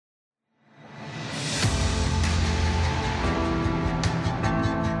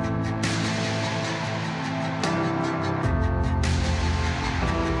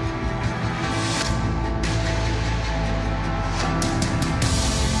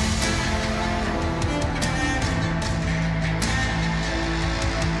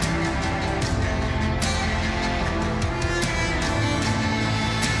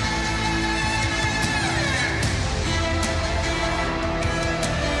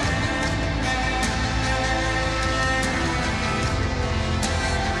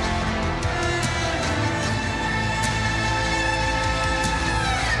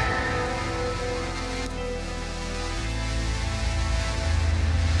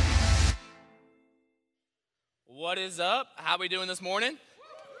What is up? How we doing this morning?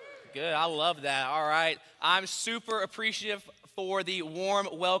 Good, I love that. All right, I'm super appreciative for the warm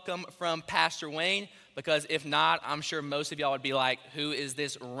welcome from Pastor Wayne, because if not, I'm sure most of y'all would be like, who is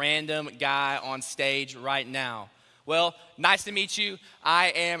this random guy on stage right now? Well, nice to meet you. I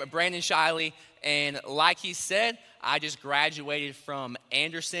am Brandon Shiley, and like he said, I just graduated from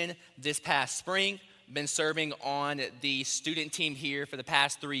Anderson this past spring. Been serving on the student team here for the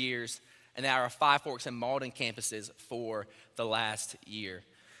past 3 years, and at our Five Forks and Malden campuses for the last year.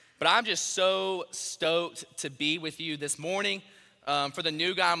 But I'm just so stoked to be with you this morning. For the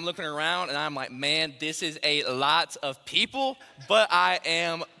new guy, I'm looking around, and I'm like, man, this is a lot of people, but I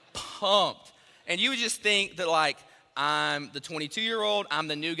am pumped. And you would just think that, like, I'm the 22-year-old, I'm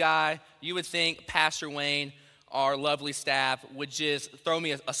the new guy. You would think Pastor Wayne, our lovely staff, would just throw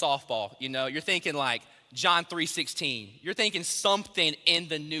me a softball. You know, you're thinking like John 3:16. You're thinking something in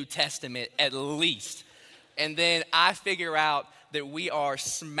the New Testament at least. And then I figure out that we are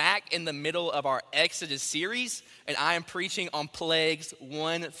smack in the middle of our Exodus series, and I am preaching on plagues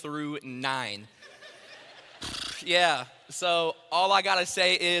 1 through 9. Yeah, so all I gotta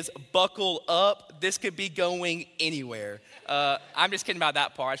say is buckle up. This could be going anywhere. I'm just kidding about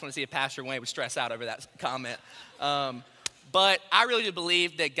that part. I just want to see if Pastor Wayne would stress out over that comment. But I really do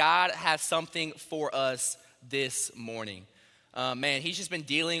believe that God has something for us this morning. Man, he's just been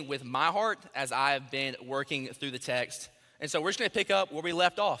dealing with my heart as I have been working through the text. And so we're just going to pick up where we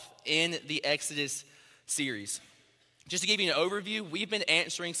left off in the Exodus series. Just to give you an overview, we've been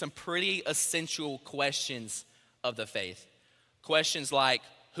answering some pretty essential questions of the faith. Questions like,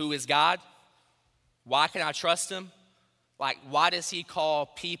 who is God? Why can I trust him? Like, why does he call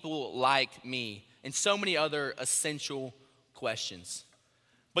people like me? And so many other essential questions.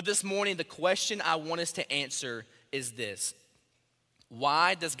 But this morning, the question I want us to answer is this.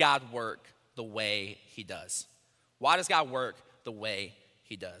 Why does God work the way he does? Why does God work the way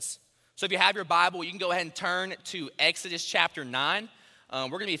he does? So if you have your Bible, you can go ahead and turn to Exodus chapter 9. We're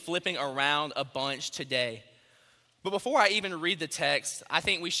going to be flipping around a bunch today. But before I even read the text, I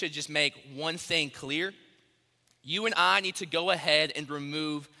think we should just make one thing clear. You and I need to go ahead and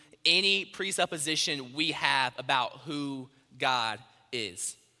remove any presupposition we have about who God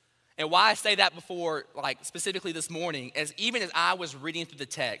is. And why I say that before, like specifically this morning, is even as I was reading through the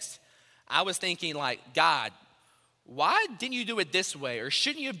text, I was thinking like, God, why didn't you do it this way? Or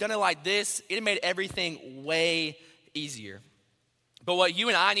shouldn't you have done it like this? It made everything way easier. But what you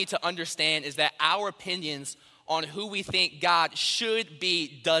and I need to understand is that our opinions on who we think God should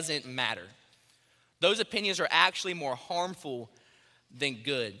be doesn't matter. Those opinions are actually more harmful than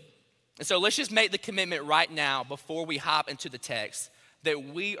good. And so let's just make the commitment right now before we hop into the text that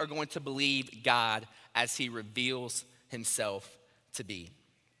we are going to believe God as he reveals himself to be.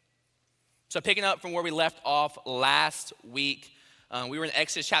 So picking up from where we left off last week, we were in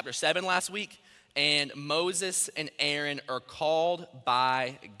Exodus chapter 7 last week, and Moses and Aaron are called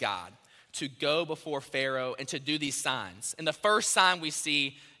by God to go before Pharaoh and to do these signs. And the first sign we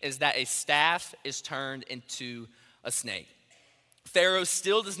see is that a staff is turned into a snake. Pharaoh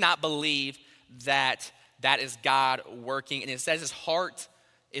still does not believe that is God working, and it says his heart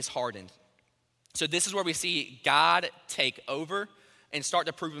is hardened. So this is where we see God take over and start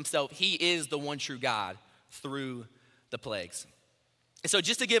to prove himself. He is the one true God through the plagues. And so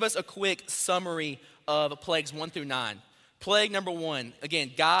just to give us a quick summary of plagues 1 through 9. Plague number 1,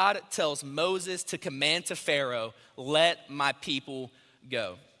 again, God tells Moses to command to Pharaoh, let my people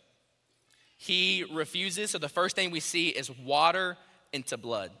go. He refuses, so the first thing we see is water into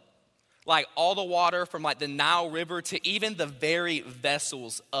blood. Like all the water from like the Nile River to even the very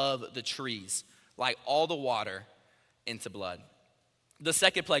vessels of the trees. Like all the water into blood. The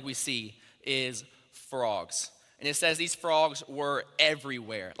second plague we see is frogs. And it says these frogs were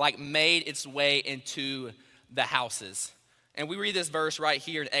everywhere, like made its way into the houses. And we read this verse right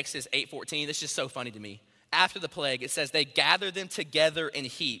here in Exodus 8:14. This is just so funny to me. After the plague, it says, they gathered them together in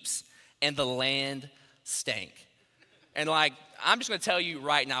heaps, and the land stank. And like, I'm just gonna tell you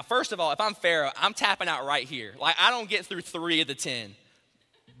right now, first of all, if I'm Pharaoh, I'm tapping out right here. Like, I don't get through 3 of the 10.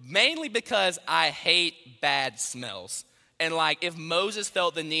 Mainly because I hate bad smells. And like, if Moses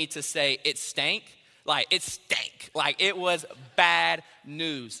felt the need to say it stank, like it stank. Like it was bad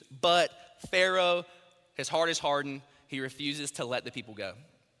news. But Pharaoh, his heart is hardened. He refuses to let the people go.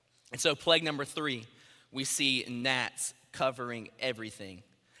 And so plague number 3, we see gnats covering everything.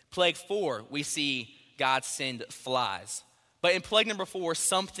 Plague 4, we see God send flies. But in plague number 4,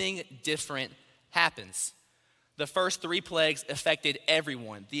 something different happens. The first 3 plagues affected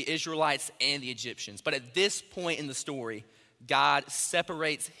everyone, the Israelites and the Egyptians. But at this point in the story, God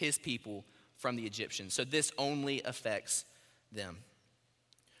separates his people from the Egyptians. So this only affects them.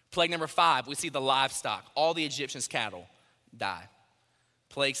 Plague number 5, we see the livestock. All the Egyptians' cattle die.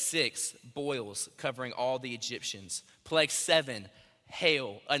 Plague 6, boils covering all the Egyptians. Plague 7,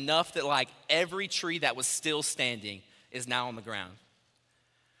 hail, enough that like every tree that was still standing is now on the ground.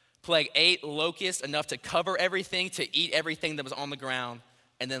 Plague 8, locusts, enough to cover everything, to eat everything that was on the ground.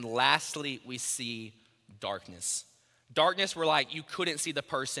 And then lastly, we see darkness. Darkness where like you couldn't see the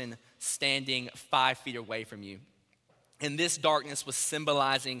person standing 5 feet away from you. And this darkness was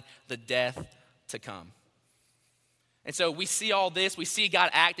symbolizing the death to come. And so we see all this, we see God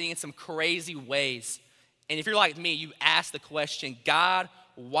acting in some crazy ways. And if you're like me, you ask the question, God,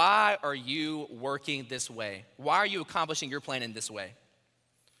 why are you working this way? Why are you accomplishing your plan in this way?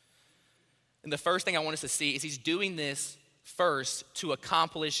 And the first thing I want us to see is he's doing this first to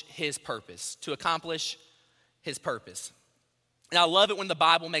accomplish his purpose, And I love it when the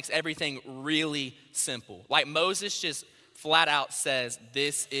Bible makes everything really simple. Like Moses just flat out says,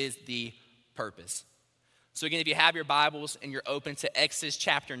 this is the purpose. So again, if you have your Bibles and you're open to Exodus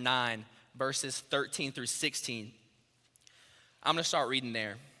chapter 9, verses 13 through 16, I'm going to start reading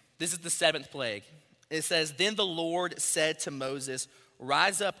there. This is the 7th plague. It says, Then the Lord said to Moses,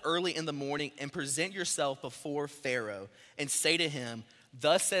 Rise up early in the morning and present yourself before Pharaoh and say to him,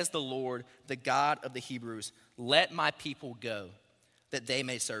 Thus says the Lord, the God of the Hebrews, let my people go, that they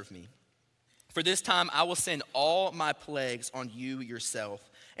may serve me. For this time I will send all my plagues on you yourself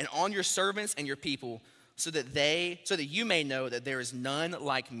and on your servants and your people, so that you may know that there is none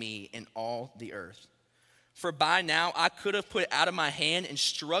like me in all the earth. For by now I could have put it out of my hand and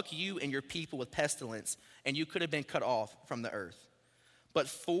struck you and your people with pestilence, and you could have been cut off from the earth. But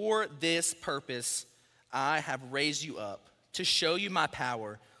for this purpose I have raised you up, to show you my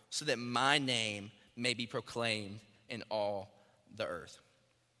power, so that my name may be proclaimed in all the earth.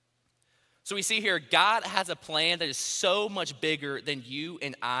 So we see here, God has a plan that is so much bigger than you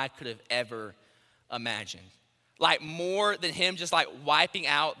and I could have ever imagined. Like more than him just like wiping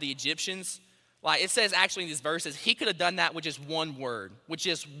out the Egyptians. Like it says actually in these verses, he could have done that with just one word, with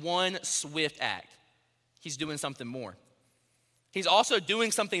just one swift act. He's doing something more. He's also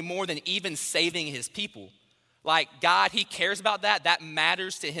doing something more than even saving his people. Like God, he cares about that. That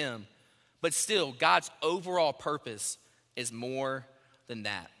matters to him. But still, God's overall purpose is more than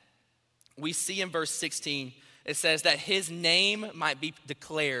that. We see in verse 16, it says that his name might be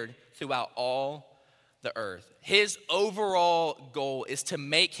declared throughout all the earth. His overall goal is to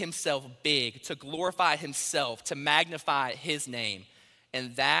make himself big, to glorify himself, to magnify his name.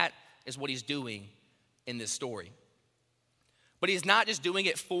 And that is what he's doing in this story. But he's not just doing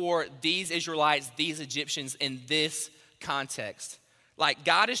it for these Israelites, these Egyptians in this context. Like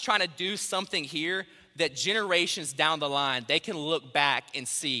God is trying to do something here that generations down the line, they can look back and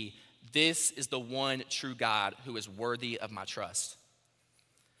see this is the one true God who is worthy of my trust.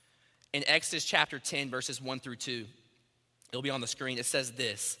 In Exodus chapter 10, verses 1 through 2, it'll be on the screen. It says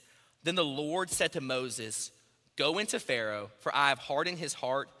this, Then the Lord said to Moses, Go into Pharaoh, for I have hardened his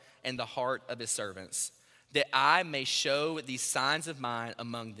heart and the heart of his servants, that I may show these signs of mine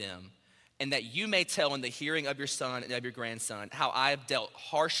among them, and that you may tell in the hearing of your son and of your grandson how I have dealt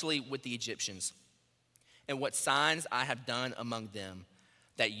harshly with the Egyptians, and what signs I have done among them,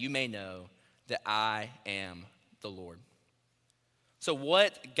 that you may know that I am the Lord. So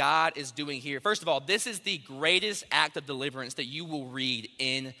what God is doing here, first of all, this is the greatest act of deliverance that you will read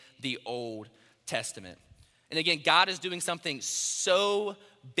in the Old Testament. And again, God is doing something so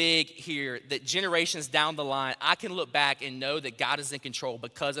big here that generations down the line, I can look back and know that God is in control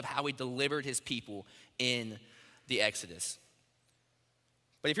because of how he delivered his people in the Exodus.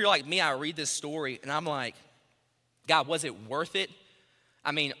 But if you're like me, I read this story and I'm like, God, was it worth it?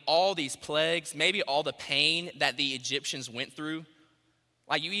 I mean, all these plagues, maybe all the pain that the Egyptians went through,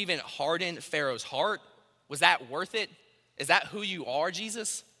 like you even hardened Pharaoh's heart. Was that worth it? Is that who you are,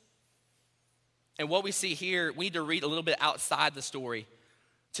 Jesus? And what we see here, we need to read a little bit outside the story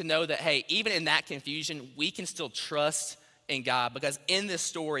to know that, hey, even in that confusion, we can still trust in God, because in this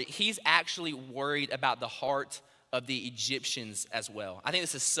story, he's actually worried about the heart of the Egyptians as well. I think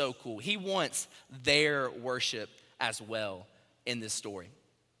this is so cool. He wants their worship as well in this story.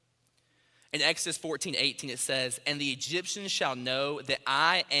 In Exodus 14:18, it says, And the Egyptians shall know that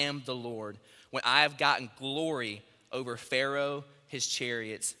I am the Lord when I have gotten glory over Pharaoh, his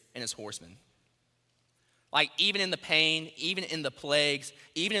chariots, and his horsemen. Like even in the pain, even in the plagues,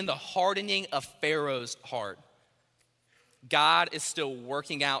 even in the hardening of Pharaoh's heart, God is still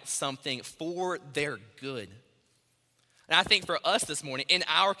working out something for their good. And I think for us this morning, in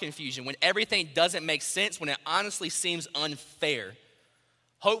our confusion, when everything doesn't make sense, when it honestly seems unfair,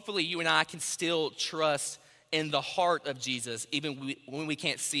 hopefully you and I can still trust in the heart of Jesus, even when we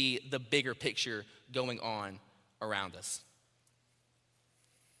can't see the bigger picture going on around us.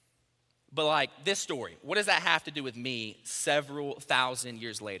 But like this story, what does that have to do with me several thousand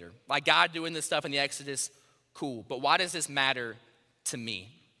years later? Like God doing this stuff in the Exodus, cool. But why does this matter to me?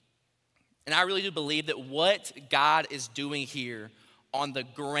 And I really do believe that what God is doing here on the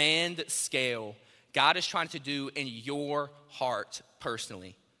grand scale, God is trying to do in your heart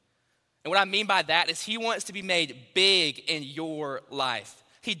personally. And what I mean by that is he wants to be made big in your life.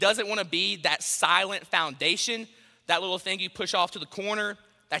 He doesn't want to be that silent foundation, that little thing you push off to the corner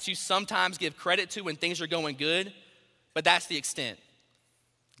that you sometimes give credit to when things are going good, but that's the extent.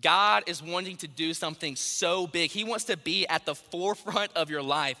 God is wanting to do something so big. He wants to be at the forefront of your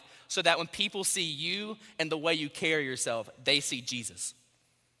life so that when people see you and the way you carry yourself, they see Jesus.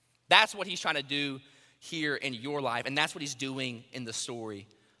 That's what he's trying to do here in your life, and that's what he's doing in the story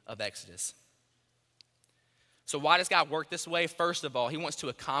of Exodus. So why does God work this way? First of all, he wants to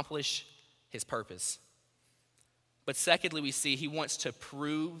accomplish his purpose. But secondly, we see he wants to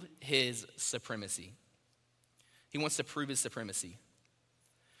prove his supremacy. He wants to prove his supremacy.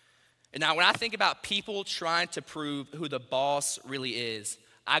 And now when I think about people trying to prove who the boss really is,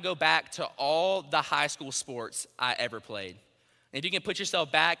 I go back to all the high school sports I ever played. And if you can put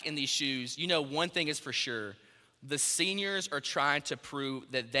yourself back in these shoes, you know one thing is for sure. The seniors are trying to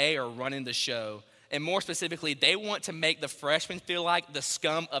prove that they are running the show. And more specifically, they want to make the freshmen feel like the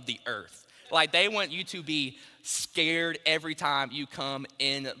scum of the earth. Like they want you to be scared every time you come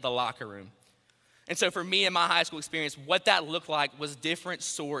in the locker room. And so for me in my high school experience, what that looked like was different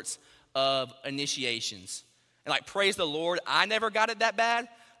sorts of initiations. And like, praise the Lord, I never got it that bad,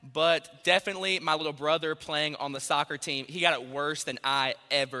 but definitely my little brother playing on the soccer team, he got it worse than I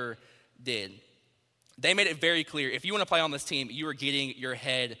ever did. They made it very clear, if you want to play on this team, you are getting your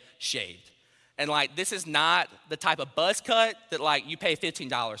head shaved. And like, this is not the type of buzz cut that like you pay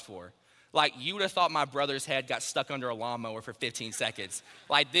 $15 for. Like, you would have thought my brother's head got stuck under a lawnmower for 15 seconds.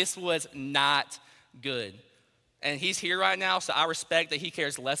 Like, this was not good. And he's here right now, so I respect that he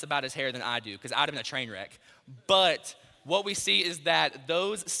cares less about his hair than I do, because I'd have been a train wreck. But what we see is that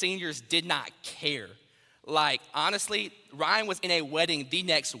those seniors did not care. Like, honestly, Ryan was in a wedding the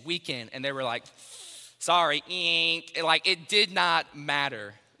next weekend, and they were like, sorry, and like, it did not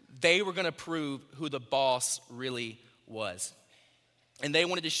matter. They were gonna prove who the boss really was. And they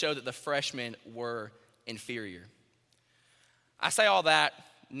wanted to show that the freshmen were inferior. I say all that,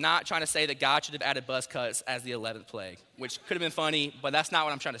 not trying to say that God should have added buzz cuts as the 11th plague, which could have been funny, but that's not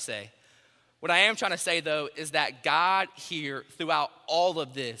what I'm trying to say. What I am trying to say, though, is that God here, throughout all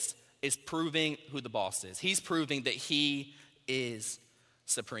of this, is proving who the boss is. He's proving that he is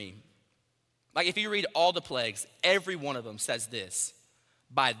supreme. Like, if you read all the plagues, every one of them says this: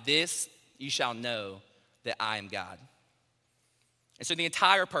 by this you shall know that I am God. And so the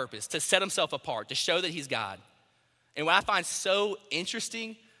entire purpose, to set himself apart, to show that he's God. And what I find so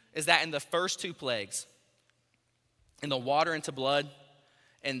interesting is that in the first two plagues, in the water into blood,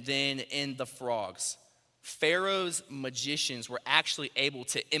 and then in the frogs, Pharaoh's magicians were actually able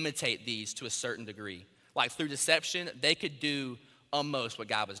to imitate these to a certain degree. Like through deception, they could do almost what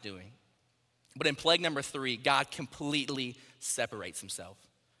God was doing. But in plague number 3, God completely separates himself.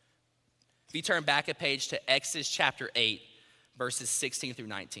 If you turn back a page to Exodus chapter 8, verses 16 through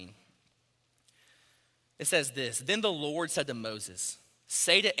 19. It says this: then the Lord said to Moses,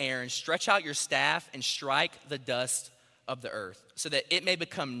 say to Aaron, stretch out your staff and strike the dust of the earth, so that it may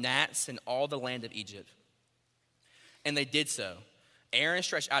become gnats in all the land of Egypt. And they did so. Aaron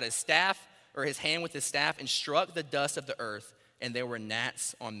stretched out his staff, or his hand with his staff, and struck the dust of the earth, and there were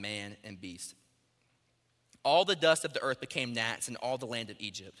gnats on man and beast. All the dust of the earth became gnats in all the land of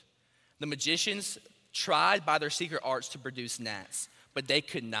Egypt. The magicians tried by their secret arts to produce gnats, but they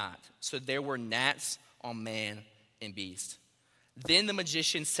could not. So there were gnats on man and beast. Then the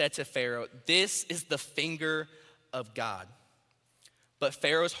magician said to Pharaoh, this is the finger of God. But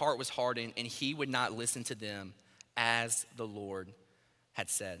Pharaoh's heart was hardened, and he would not listen to them, as the Lord had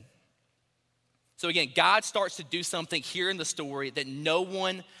said. So again, God starts to do something here in the story that no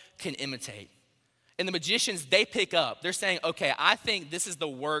one can imitate. And the magicians, they pick up. They're saying, okay, I think this is the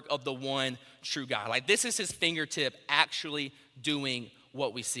work of the one true God. Like, this is his fingertip actually doing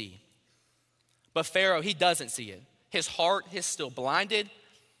what we see. But Pharaoh, he doesn't see it. His heart is still blinded.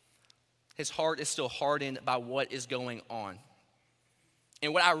 His heart is still hardened by what is going on.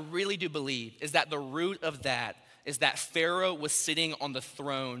 And what I really do believe is that the root of that is that Pharaoh was sitting on the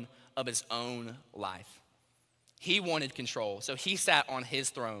throne of his own life. He wanted control, so he sat on his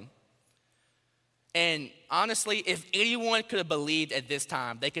throne. And honestly, if anyone could have believed at this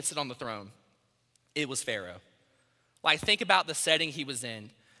time they could sit on the throne, it was Pharaoh. Like, think about the setting he was in.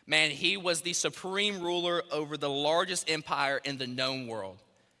 Man, he was the supreme ruler over the largest empire in the known world.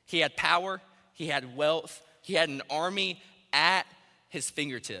 He had power, he had wealth, he had an army at his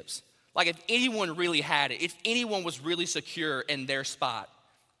fingertips. Like, if anyone really had it, if anyone was really secure in their spot,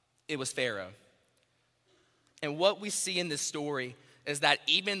 it was Pharaoh. And what we see in this story is that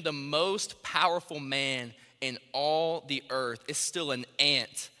even the most powerful man in all the earth is still an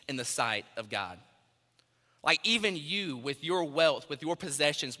ant in the sight of God. Like, even you, with your wealth, with your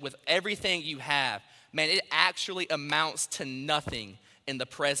possessions, with everything you have, man, it actually amounts to nothing in the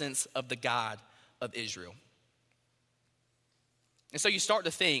presence of the God of Israel. And so you start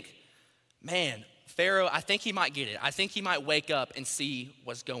to think, man, Pharaoh, I think he might get it. I think he might wake up and see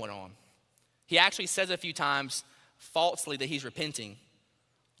what's going on. He actually says a few times falsely that he's repenting.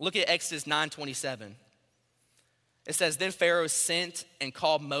 Look at Exodus 9:27. It says, then Pharaoh sent and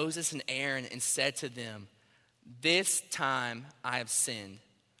called Moses and Aaron and said to them, this time I have sinned.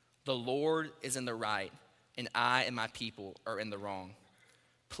 The Lord is in the right, and I and my people are in the wrong.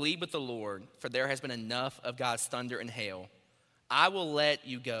 Plead with the Lord, for there has been enough of God's thunder and hail. I will let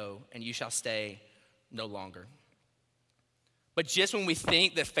you go, and you shall stay no longer. But just when we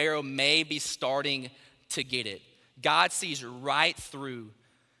think that Pharaoh may be starting to get it, God sees right through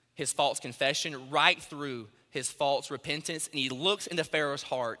his false confession, right through his false repentance, and he looks into Pharaoh's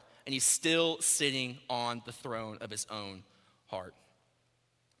heart, and he's still sitting on the throne of his own heart.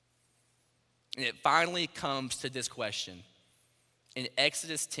 And it finally comes to this question. In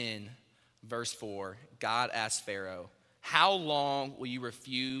Exodus 10, verse 4, God asked Pharaoh, how long will you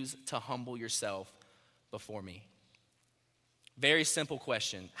refuse to humble yourself before me? Very simple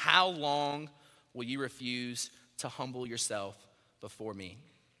question. How long will you refuse to humble yourself before me?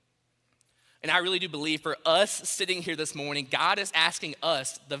 And I really do believe for us sitting here this morning, God is asking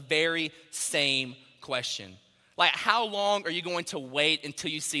us the very same question. Like, how long are you going to wait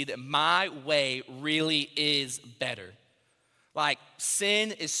until you see that my way really is better? Like,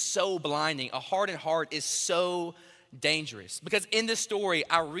 sin is so blinding. A hardened heart is so dangerous. Because in this story,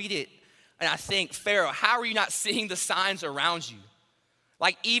 I read it and I think, Pharaoh, how are you not seeing the signs around you?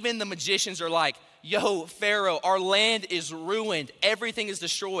 Like, even the magicians are like, yo, Pharaoh, our land is ruined. Everything is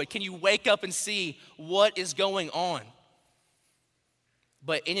destroyed. Can you wake up and see what is going on?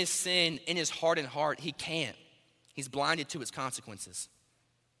 But in his sin, in his hardened heart, he can't. He's blinded to its consequences.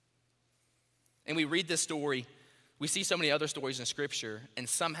 And we read this story, we see so many other stories in Scripture, and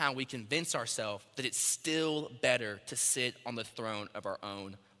somehow we convince ourselves that it's still better to sit on the throne of our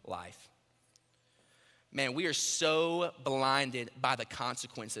own life. Man, we are so blinded by the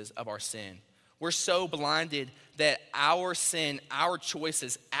consequences of our sin. We're so blinded that our sin, our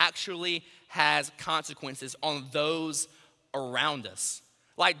choices actually has consequences on those around us.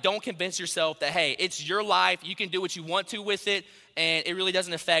 Like, don't convince yourself that, hey, it's your life, you can do what you want to with it, and it really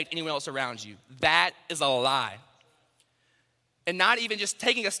doesn't affect anyone else around you. That is a lie. And not even just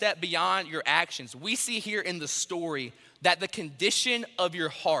taking a step beyond your actions. We see here in the story that the condition of your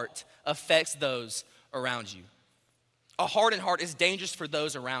heart affects those around you. A hardened heart is dangerous for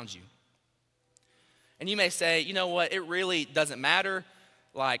those around you. And you may say, you know what, it really doesn't matter.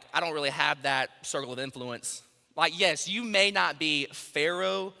 Like, I don't really have that circle of influence. Like, yes, you may not be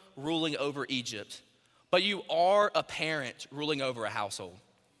Pharaoh ruling over Egypt, but you are a parent ruling over a household.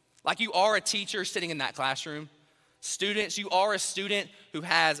 Like, you are a teacher sitting in that classroom. Students, you are a student who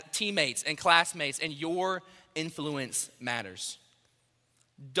has teammates and classmates, and your influence matters.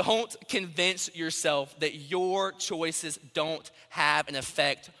 Don't convince yourself that your choices don't have an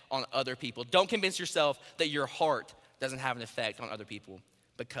effect on other people. Don't convince yourself that your heart doesn't have an effect on other people,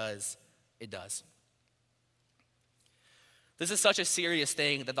 because it does. This is such a serious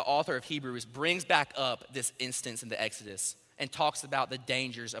thing that the author of Hebrews brings back up this instance in the Exodus and talks about the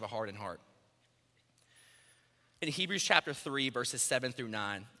dangers of a hardened heart. In Hebrews chapter 3, verses 7 through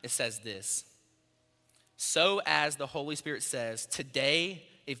 9, it says this: so as the Holy Spirit says, today,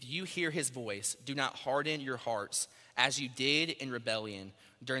 if you hear his voice, do not harden your hearts as you did in rebellion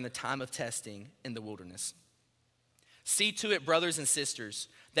during the time of testing in the wilderness. See to it, brothers and sisters,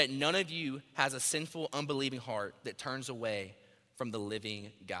 that none of you has a sinful, unbelieving heart that turns away from the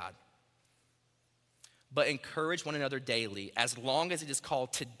living God. But encourage one another daily, as long as it is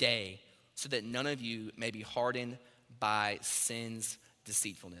called today, so that none of you may be hardened by sin's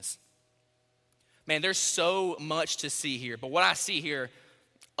deceitfulness. Man, there's so much to see here, but what I see here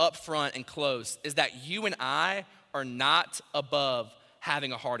up front and close is that you and I are not above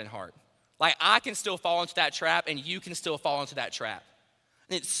having a hardened heart. Like, I can still fall into that trap, and you can still fall into that trap.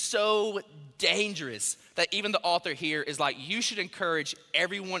 And it's so dangerous that even the author here is like, you should encourage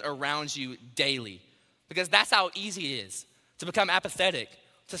everyone around you daily, because that's how easy it is to become apathetic,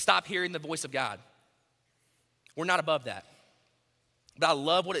 to stop hearing the voice of God. We're not above that. But I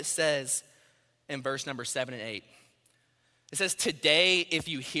love what it says in verse number 7 and 8. It says, today, if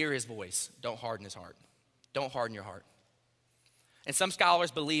you hear his voice, don't harden his heart. Don't harden your heart. And some scholars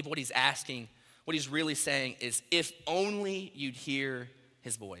believe what he's asking, what he's really saying is, if only you'd hear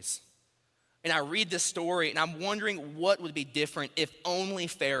his voice. And I read this story and I'm wondering what would be different if only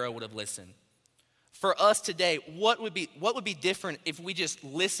Pharaoh would have listened. For us today, what would be different if we just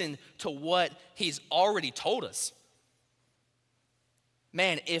listened to what he's already told us?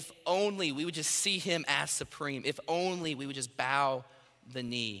 Man, if only we would just see him as supreme. If only we would just bow the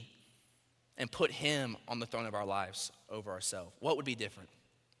knee and put him on the throne of our lives over ourselves. What would be different?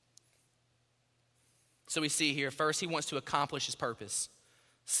 So we see here, first, he wants to accomplish his purpose.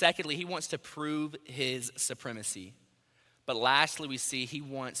 Secondly, he wants to prove his supremacy. But lastly, we see he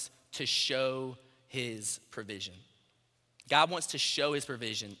wants to show his provision. God wants to show his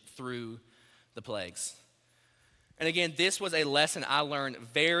provision through the plagues. And again, this was a lesson I learned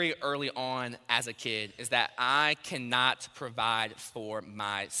very early on as a kid, is that I cannot provide for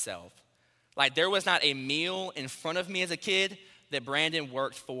myself. Like, there was not a meal in front of me as a kid that Brandon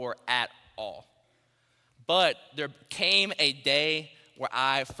worked for at all. But there came a day where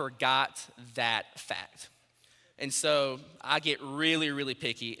I forgot that fact. And so I get really, really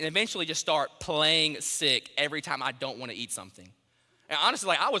picky and eventually just start playing sick every time I don't want to eat something. And honestly,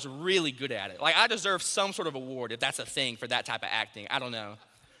 like, I was really good at it. Like, I deserve some sort of award if that's a thing for that type of acting. I don't know.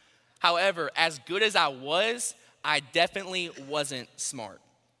 However, as good as I was, I definitely wasn't smart.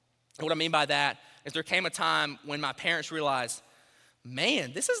 And what I mean by that is there came a time when my parents realized,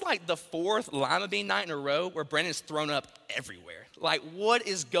 man, this is like the 4th lima bean night in a row where Brandon's thrown up everywhere. Like, what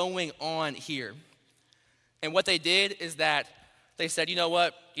is going on here? And what they did is that they said, you know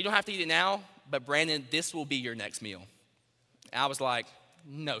what? You don't have to eat it now, but Brandon, this will be your next meal. And I was like,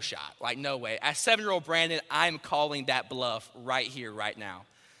 no shot, like, no way. As 7-year-old Brandon, I'm calling that bluff right here, right now.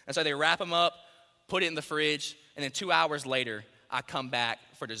 And so they wrap him up, put it in the fridge, and then 2 hours later, I come back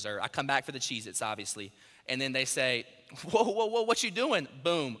for dessert. I come back for the Cheez-Its, obviously. And then they say, whoa, what you doing?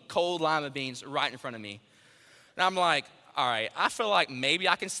 Boom, cold lima beans right in front of me. And I'm like, all right, I feel like maybe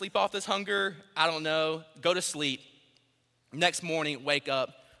I can sleep off this hunger. I don't know. Go to sleep. Next morning, wake up.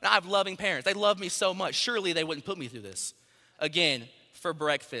 And I have loving parents. They love me so much. Surely they wouldn't put me through this. Again, for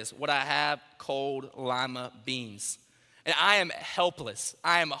breakfast, what I have, cold lima beans. And I am helpless.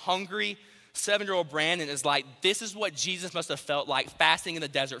 I am hungry. 7-year-old Brandon is like, this is what Jesus must have felt like fasting in the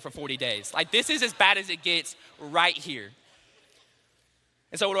desert for 40 days. Like, this is as bad as it gets right here.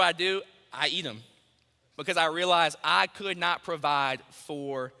 And so what do? I eat them because I realized I could not provide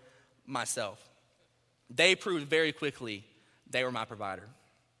for myself. They proved very quickly they were my provider.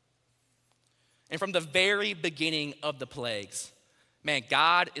 And from the very beginning of the plagues, man,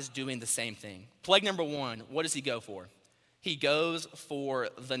 God is doing the same thing. Plague number 1, what does he go for? He goes for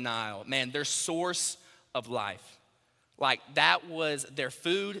the Nile. Man, their source of life. Like, that was their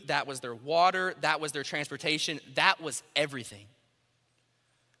food, that was their water, that was their transportation, that was everything.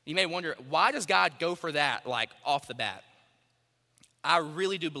 You may wonder, why does God go for that, like, off the bat? I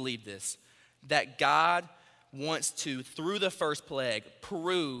really do believe this, that God wants to, through the first plague,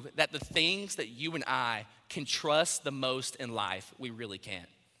 prove that the things that you and I can trust the most in life, we really can't.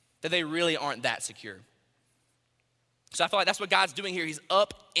 That they really aren't that secure. So I feel like that's what God's doing here. He's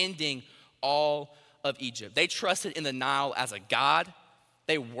upending all of Egypt. They trusted in the Nile as a god.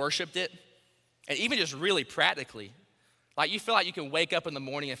 They worshiped it. And even just really practically, like, you feel like you can wake up in the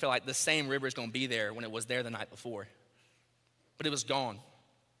morning and feel like the same river is going to be there when it was there the night before. But it was gone.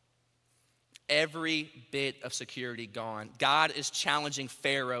 Every bit of security gone. God is challenging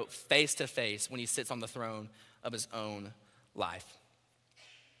Pharaoh face to face when he sits on the throne of his own life.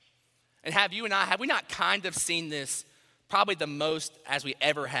 And have we not kind of seen this probably the most as we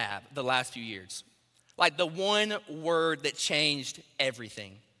ever have the last few years? Like, the one word that changed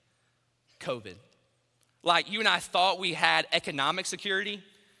everything, COVID. Like, you and I thought we had economic security.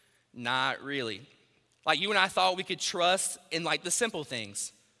 Not really. Like, you and I thought we could trust in, like, the simple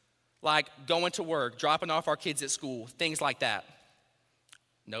things, like going to work, dropping off our kids at school, things like that.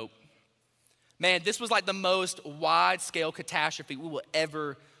 Nope. Man, this was like the most wide-scale catastrophe we will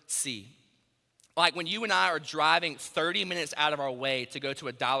ever see. Like, when you and I are driving 30 minutes out of our way to go to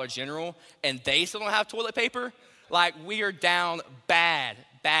a Dollar General and they still don't have toilet paper, like, we are down bad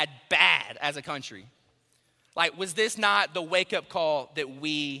as a country. Like, was this not the wake-up call that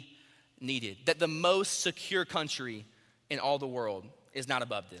we needed? That the most secure country in all the world is not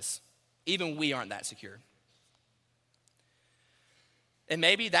above this. Even we aren't that secure. And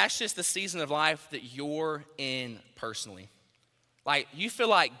maybe that's just the season of life that you're in personally. Like, you feel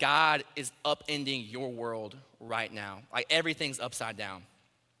like God is upending your world right now. Like, everything's upside down.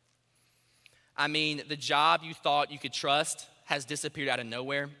 I mean, the job you thought you could trust has disappeared out of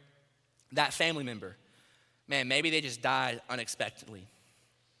nowhere. That family member, man, maybe they just died unexpectedly.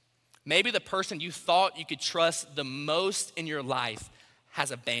 Maybe the person you thought you could trust the most in your life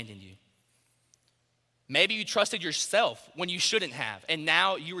has abandoned you. Maybe you trusted yourself when you shouldn't have, and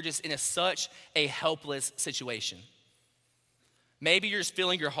now you were just in such a helpless situation. Maybe you're just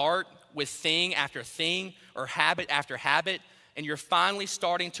filling your heart with thing after thing or habit after habit, and you're finally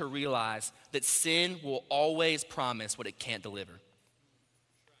starting to realize that sin will always promise what it can't deliver.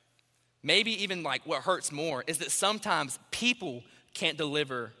 Maybe even like what hurts more is that sometimes people can't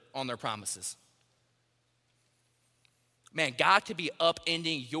deliver on their promises. Man, God could be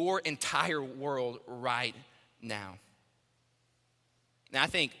upending your entire world right now. Now, I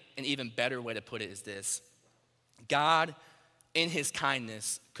think an even better way to put it is this. God, in his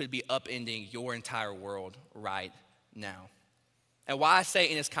kindness, could be upending your entire world right now. And why I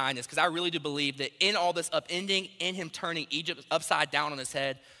say in his kindness, because I really do believe that in all this upending, in him turning Egypt upside down on his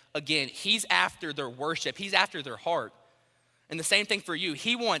head, again, he's after their worship. He's after their heart. And the same thing for you.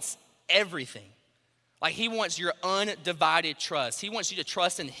 He wants everything. Like, he wants your undivided trust. He wants you to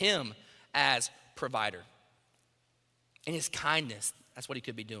trust in him as provider. In his kindness, that's what he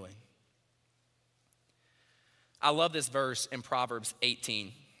could be doing. I love this verse in Proverbs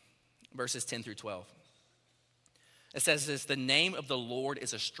 18, verses 10 through 12. It says this, the name of the Lord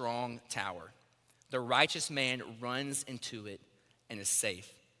is a strong tower. The righteous man runs into it and is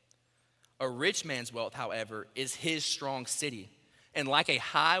safe. A rich man's wealth, however, is his strong city, and like a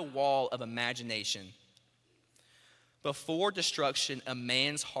high wall of imagination. Before destruction, a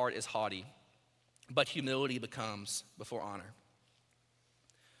man's heart is haughty, but humility becomes before honor.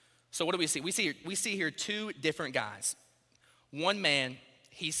 So what do we see? We see here two different guys. One man,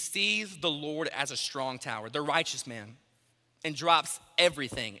 he sees the Lord as a strong tower, the righteous man, and drops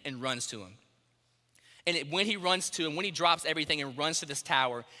everything and runs to him. And when he runs to him, when he drops everything and runs to this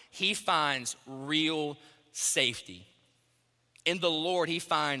tower, he finds real safety. In the Lord, he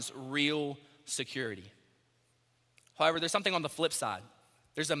finds real security. However, there's something on the flip side.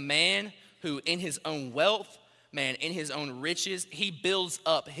 There's a man who in his own wealth, man, in his own riches, he builds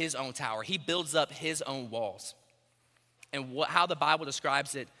up his own tower. He builds up his own walls. And how the Bible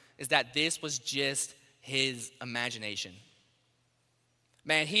describes it is that this was just his imagination.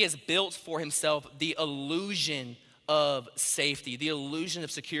 Man, he has built for himself the illusion of safety, the illusion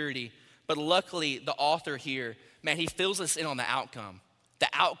of security. But luckily, the author here, man, he fills us in on the outcome. The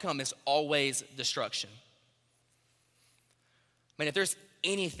outcome is always destruction. Man, if there's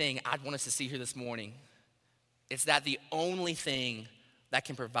anything I'd want us to see here this morning, it's that the only thing that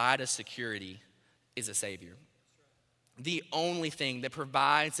can provide us security is a Savior. The only thing that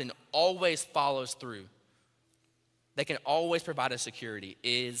provides and always follows through, that can always provide us security,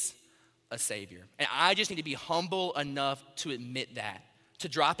 is a Savior. And I just need to be humble enough to admit that, to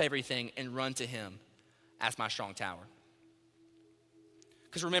drop everything and run to him as my strong tower.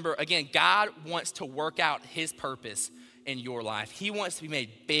 Because remember, again, God wants to work out his purpose in your life. He wants to be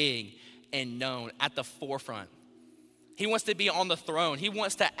made big and known at the forefront. He wants to be on the throne. He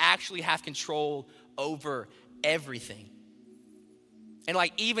wants to actually have control over everything. And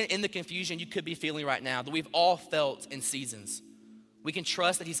like, even in the confusion you could be feeling right now, that we've all felt in seasons, we can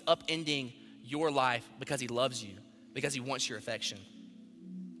trust that he's upending your life because he loves you, because he wants your affection.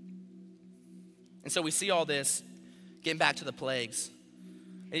 And so we see all this, getting back to the plagues.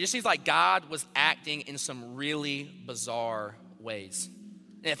 And it just seems like God was acting in some really bizarre ways.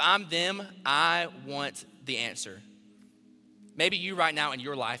 And if I'm them, I want the answer. Maybe you right now in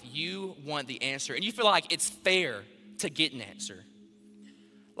your life, you want the answer, and you feel like it's fair to get an answer.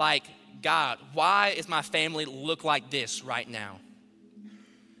 Like, God, why is my family look like this right now?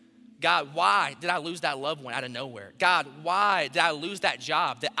 God, why did I lose that loved one out of nowhere? God, why did I lose that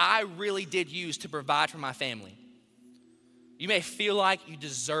job that I really did use to provide for my family? You may feel like you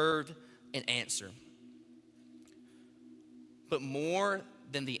deserve an answer. But more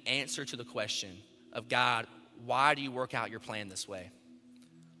than the answer to the question of, God, why do you work out your plan this way?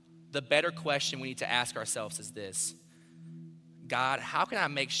 The better question we need to ask ourselves is this: God, how can I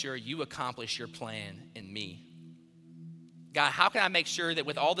make sure you accomplish your plan in me? God, how can I make sure that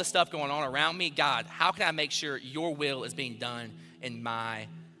with all this stuff going on around me, God, how can I make sure your will is being done in my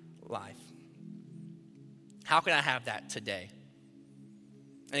life? How can I have that today?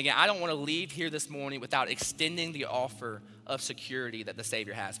 And again, I don't want to leave here this morning without extending the offer of security that the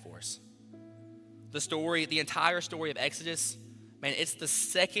Savior has for us. The entire story of Exodus, man, it's the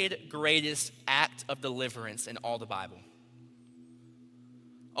second greatest act of deliverance in all the Bible.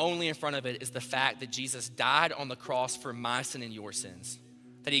 Only in front of it is the fact that Jesus died on the cross for my sin and your sins.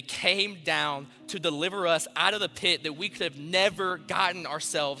 That he came down to deliver us out of the pit that we could have never gotten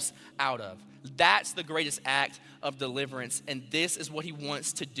ourselves out of. That's the greatest act of deliverance, and this is what he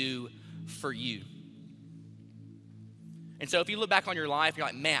wants to do for you. And so if you look back on your life, you're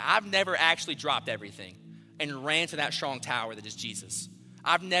like, man, I've never actually dropped everything and ran to that strong tower that is Jesus.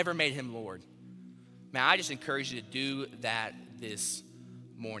 I've never made him Lord. Man, I just encourage you to do that this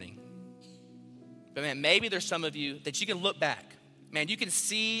morning. But man, maybe there's some of you that you can look back. Man, you can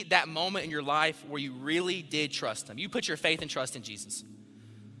see that moment in your life where you really did trust him. You put your faith and trust in Jesus.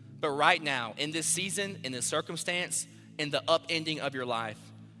 But right now, in this season, in this circumstance, in the upending of your life,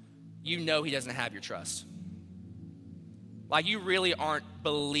 you know he doesn't have your trust. Like you really aren't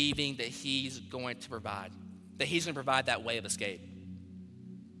believing that he's going to provide that way of escape.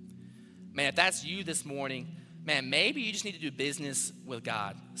 Man, if that's you this morning, man, maybe you just need to do business with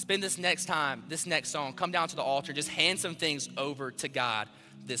God. Spend this next song, come down to the altar, just hand some things over to God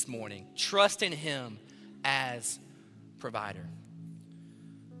this morning. Trust in him as provider.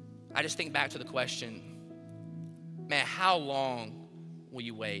 I just think back to the question, man, how long will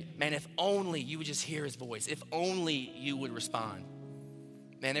you wait? Man, if only you would just hear his voice. If only you would respond.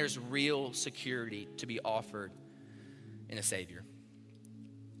 Man, there's real security to be offered in a Savior.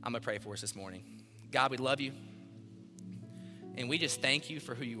 I'm going to pray for us this morning. God, we love you. And we just thank you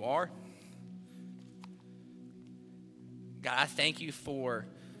for who you are. God, I thank you for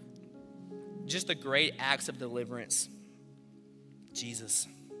just the great acts of deliverance. Jesus.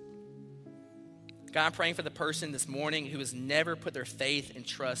 God, I'm praying for the person this morning who has never put their faith and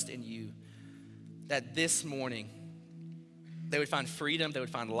trust in you, that this morning they would find freedom, they would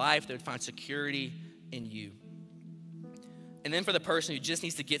find life, they would find security in you. And then for the person who just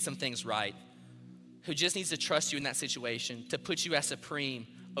needs to get some things right, who just needs to trust you in that situation, to put you as supreme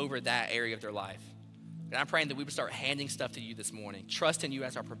over that area of their life. And I'm praying that we would start handing stuff to you this morning, trust in you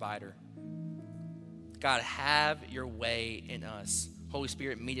as our provider. God, have your way in us. Holy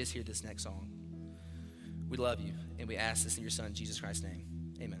Spirit, meet us here this next song. We love you, and we ask this in your Son, Jesus Christ's name.